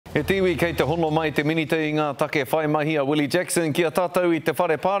He tiwi kei te hono mai te minita I ngā take whai mahi a Willie Jackson kia tātou I te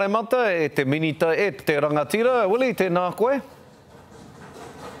whare pāremata e te minita e te rangatira. Willie, tēnā koe.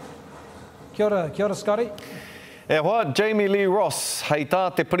 Kia ora Scotty. E hoa, Jami-Lee Ross, hei tā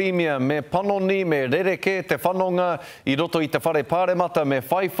te premier me panoni me rereke te whanonga I roto I te whare pāremata me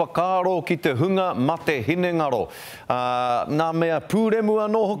whai whakaaro ki te hunga ma te hinengaro. Nā mea pūremu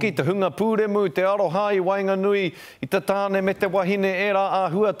anō hoki, te hunga pūremu, te aroha I Wainganui, I te tāne me te wahine e rā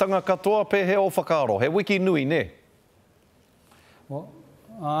āhuatanga katoa pe he o whakaaro. He wiki nui, ne?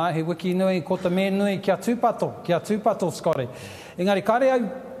 He wiki nui, ko te me nui kia tūpato, Scotty. Engari, kāre au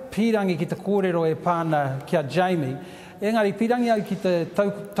pīrangi ki te kōrero e pāna kia Jamie. Engari, pīrangi au ki te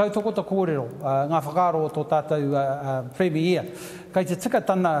tautoko ta kōrero, ngā whakaaro o tō tātou premier. Kei te tika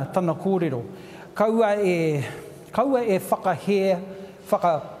tana kōrero. Kaua e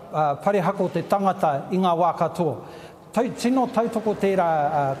whakaparehako te tangata I ngā wā katoa. Tino tautoko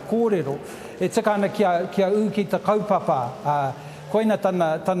tērā kōrero, e tika ana kia u ki te kaupapa. Koina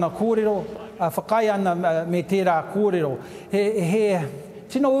tana kōrero, whakai ana me tērā kōrero.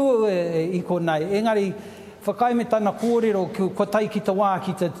 Tino ua I konei, engari whakai me tana kōrero ko tai ki te wā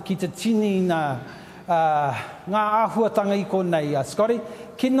ki te tini ngā āhuatanga I konei, Scotty.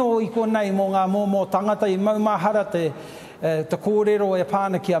 Kino I konei mō ngā mō tangata I maumahara te kōrero e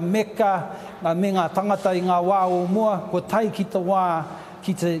pāna kia meka me ngā tangata I ngā wā o mua, ko tai ki te wā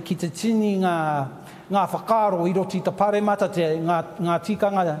ki te tini ngā whakaaro I roti te pāremata ngā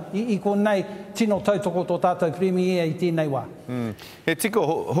tikanga I konei tino tautoko tō tātou premier I tēnei wā. He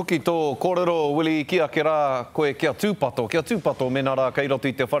tiko hoki tō kōrero, Willie, kia ke rā koe kia tūpato mena rā kei roto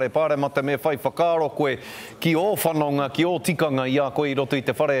I te whare pāremata me whai whakaaro koe ki o whanonga, ki o tikanga I a koe I roto I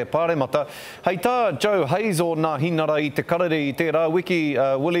te whare pāremata. Hei tā Joe Hayes o nā hinara I te Karere I tērā wiki,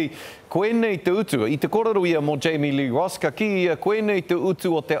 Willie, koe nei te utu, I te kōrero ia mō Jami-Lee Ross, ka ki ia koe nei te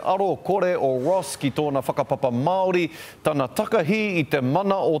utu o te aro kore o Ross ki tōna whakapapa Māori, tana takahi I te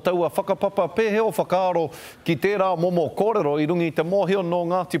mana o taua whakapapa pehe o whakaaro ki tērā momo kōrero I rungi te mōhio no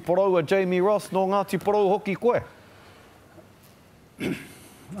Ngāti Porou a Jamie Ross, no Ngāti Porou hoki koe?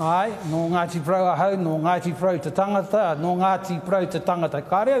 Ai, no Ngāti Porou a hau, no Ngāti Porou te tangata, no Ngāti Porou te tangata.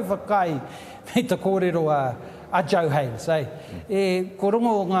 Kāre au whakai me te kōrero a Joe Hayes, eh? E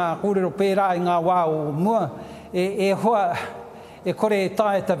korongo ngā kōrero pērā I ngā wā o mua, e hoa, e kore e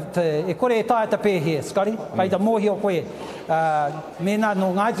tae ta pēhe, Scotty, kai ta mōhio koe. Mena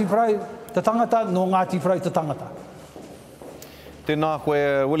no Ngāti Porou te tangata, no Ngāti Porou te tangata. Tēnā koe,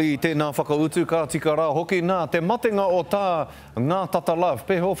 Willie, tēnā whakautu ka tika rā hoki. Nā, te matenga o tā ngā tata love,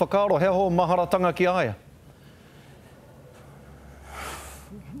 peho whakaaro, he ho maharatanga ki aia?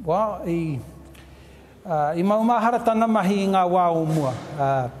 I maumaharatana mahi I ngā wā o mua.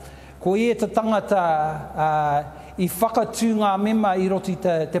 Ko e te tangata I whakatū ngā mema I roti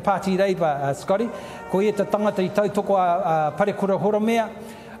te Party Labour, Scotty. Ko e te tangata I tautoko a Parekura Horomea.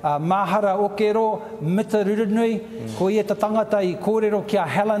 Mahara Okero, Mita Rurunui, ko I te tangata I kōrero kia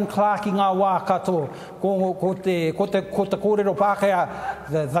Helen Clark I ngā wā katoa, ko te kōrero Pākehā,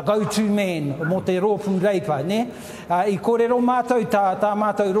 the go-to man, mō te rōpū reipa, ne? I kōrero mātou, tā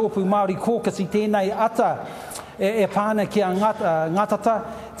mātou rōpū Māori caucus I tēnei ata, e pāna kia ngatata,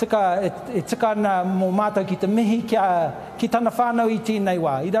 tika ana mō mātou ki te mihi ki tana whānau I tēnei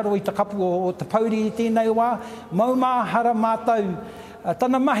wā, I raro I te kapu o te pauri I tēnei wā, maumahara mātou,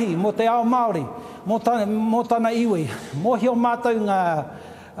 tana mahi mo te ao Māori, mo tana iwi, mohio mātou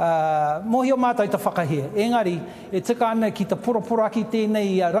te whakahea. Engari, e tika ana ki te poropora ki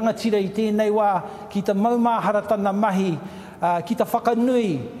tēnei rangatira I tēnei wā, ki te maumahara tana mahi, ki te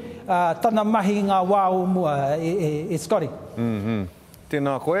whakanui tana mahi ngā wā o mua, Scotty.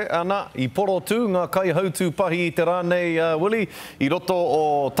 Tēnā koe. Ana, I porotu ngā kai hautū pahi I te rānei, Willie, I roto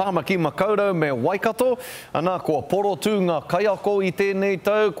o Tāmaki Makaurau me Waikato. Ana, kua porotu ngā kaiako I tēnei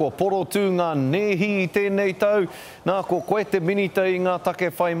tau, kua porotu ngā nehi I tēnei tau. Nā, kua koe te minita I ngā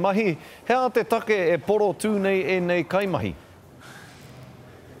take whai mahi. Hea te take e porotu nei e nei kaimahi?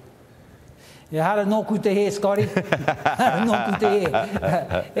 E hara nōku te he, Scotty. Nōku te he.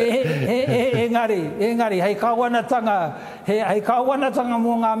 Engari, hei kāwanatanga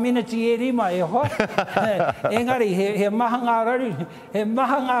mō ngā miniti e rima e hoa. Engari, he maha ngā raru I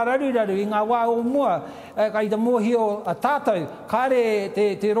ngā wā o mua. Kai te mōhio a tātou, kāre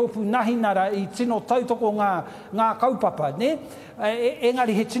te rōpū nahinara I tino tautoko ngā kaupapa, ne?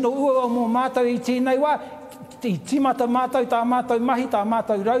 Engari, he tino ua o mō mātou I tēnei wā. I timata mātou, tā mātou mahi, tā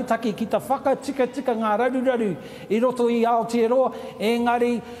mātou rautaki, ki ta whakatika ngā raruraru I roto I Aotearoa,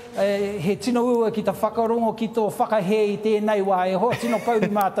 engari he tino ua ki ta whakarongo ki tō whakahe I tēnei wā, e hoa tino pauri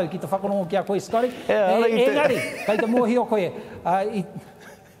mātou ki ta whakarongo ki a koe, Scotty. Engari, kei ta mōhio koe.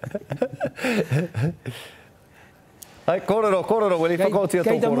 Ai, kōrero, Willie, whakautia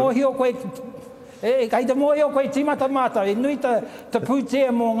tō kōrero. Kei te mohi o koe timata mātau, e nui te pūtea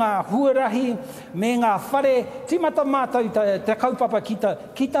mō ngā huarahi me ngā whare timata mātau te kaupapa ki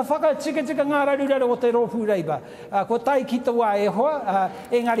ta whakatika ngā rarurara o te rōpū reiba. Ko tai ki te wā e hoa,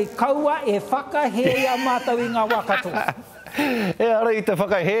 engari kaua e whakahea mātau i ngā wakato. E ara I te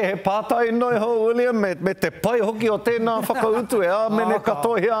whakahe pātai noi ho, William, me te pai hoki o tēnā whakautu, e mene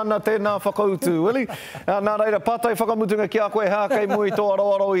katohi ana tēnā whakautu, Willie. Nā reira, pātai whakamutunga ki a koe hea kei mui tō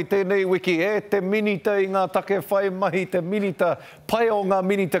aroaro I tēnei wiki, te minita I ngā take whai mahi, te minita, pai o ngā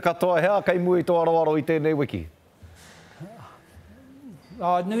minita katoa hea kei mui tō aroaro I tēnei wiki.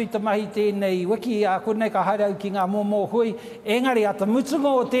 Nui te mahi tēnei wiki, konei ka haere au ki ngā mōmō hui. Engari, a te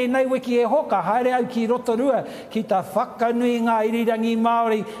mutunga o tēnei wiki e hoka, haere au ki Rotorua, ki ta whakanui ngā irirangi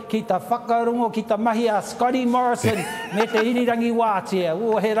Māori, ki ta whakarongo, ki ta mahi a Scotty Morrison, me te irirangi wātia.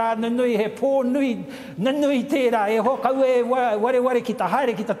 He rā nanui, he pō nui, nanui tērā, e hoka ue ware ki ta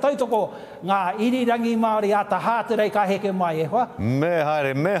haere, ki ta tautoko ngā irirangi Māori a ta hāterei ka heke mai, e hoa? Me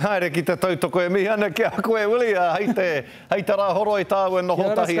haere ki te tautoko, e mihi ana ki a koe, Willie, hei te rā horo I tāu e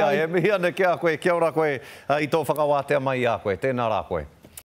noho tahi ai, e mihi ana ki a koe, kia ora koe, I tō whakawātea mai a koe, tēnā rā koe.